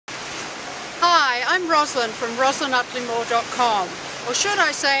Hi, I'm Roslyn from RoslynUttleymoore.com, or should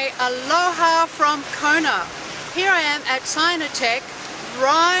I say Aloha from Kona. Here I am at Cyanotech,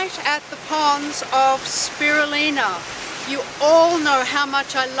 right at the ponds of Spirulina. You all know how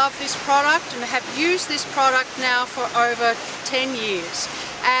much I love this product and have used this product now for over 10 years.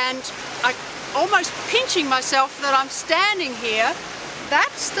 And I'm almost pinching myself that I'm standing here.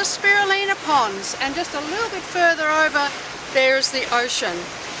 That's the Spirulina ponds, and just a little bit further over there's the ocean.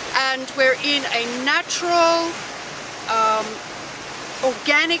 And we're in a natural,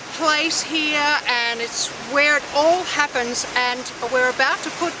 organic place here, and it's where it all happens. And we're about to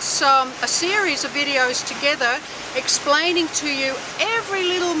put a series of videos together explaining to you every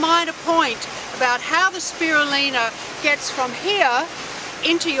little minor point about how the spirulina gets from here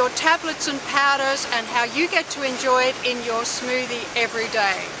into your tablets and powders, and how you get to enjoy it in your smoothie every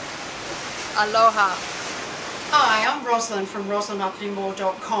day. Aloha. Hi, I'm Roslyn from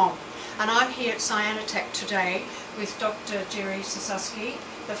RoslynUttleymoore.com, and I'm here at Cyanotech today with Dr. Gerry, Cysewski,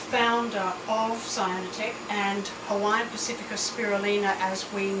 the founder of Cyanotech and Hawaiian Pacifica Spirulina as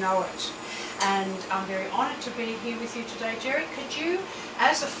we know it. And I'm very honoured to be here with you today. Gerry, could you,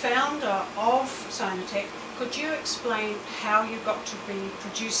 as a founder of Cyanotech, could you explain how you got to be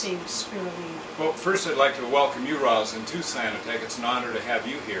producing spirulina? Well, first I'd like to welcome you, Roslyn, to Cyanotech. It's an honor to have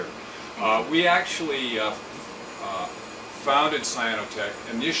you here. We actually founded Cyanotech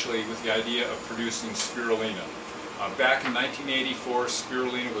initially with the idea of producing spirulina. Back in 1984,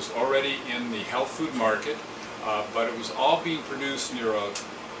 spirulina was already in the health food market, but it was all being produced near a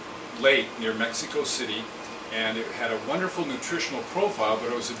lake near Mexico City, and it had a wonderful nutritional profile,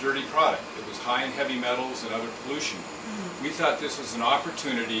 but it was a dirty product. It was high in heavy metals and other pollution. We thought this was an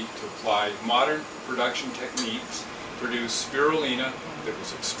opportunity to apply modern production techniques, produce spirulina that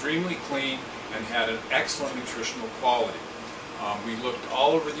was extremely clean and had an excellent nutritional quality. We looked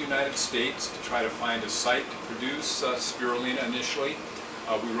all over the United States to try to find a site to produce spirulina initially.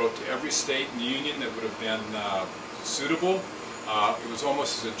 We wrote to every state in the Union that would have been suitable. It was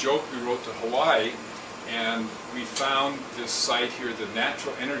almost as a joke. We wrote to Hawaii, and we found this site here, the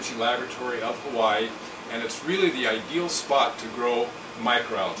Natural Energy Laboratory of Hawaii, and it's really the ideal spot to grow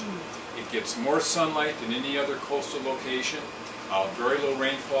microalgae. It gets more sunlight than any other coastal location, very low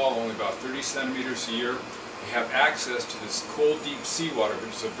rainfall, only about 30 centimeters a year. We have access to this cold, deep seawater,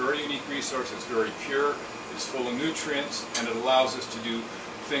 which is a very unique resource. It's very pure, it's full of nutrients, and it allows us to do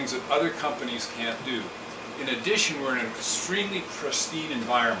things that other companies can't do. In addition, we're in an extremely pristine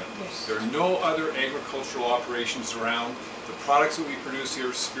environment. Yes. There are no other agricultural operations around. The products that we produce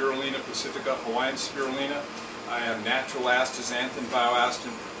here, Spirulina Pacifica, Hawaiian Spirulina, and natural Astaxanthin,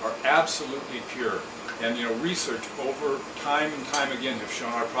 bioastin, are absolutely pure. And research over time and time again have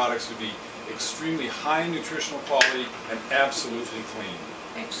shown our products to be extremely high in nutritional quality and absolutely clean.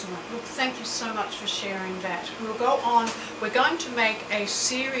 Excellent. Well, thank you so much for sharing that. We'll go on. We're going to make a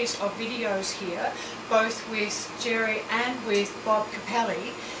series of videos here, both with Gerry and with Bob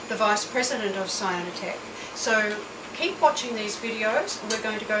Capelli, the Vice President of Cyanotech. So keep watching these videos. We're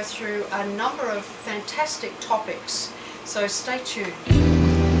going to go through a number of fantastic topics. So stay tuned.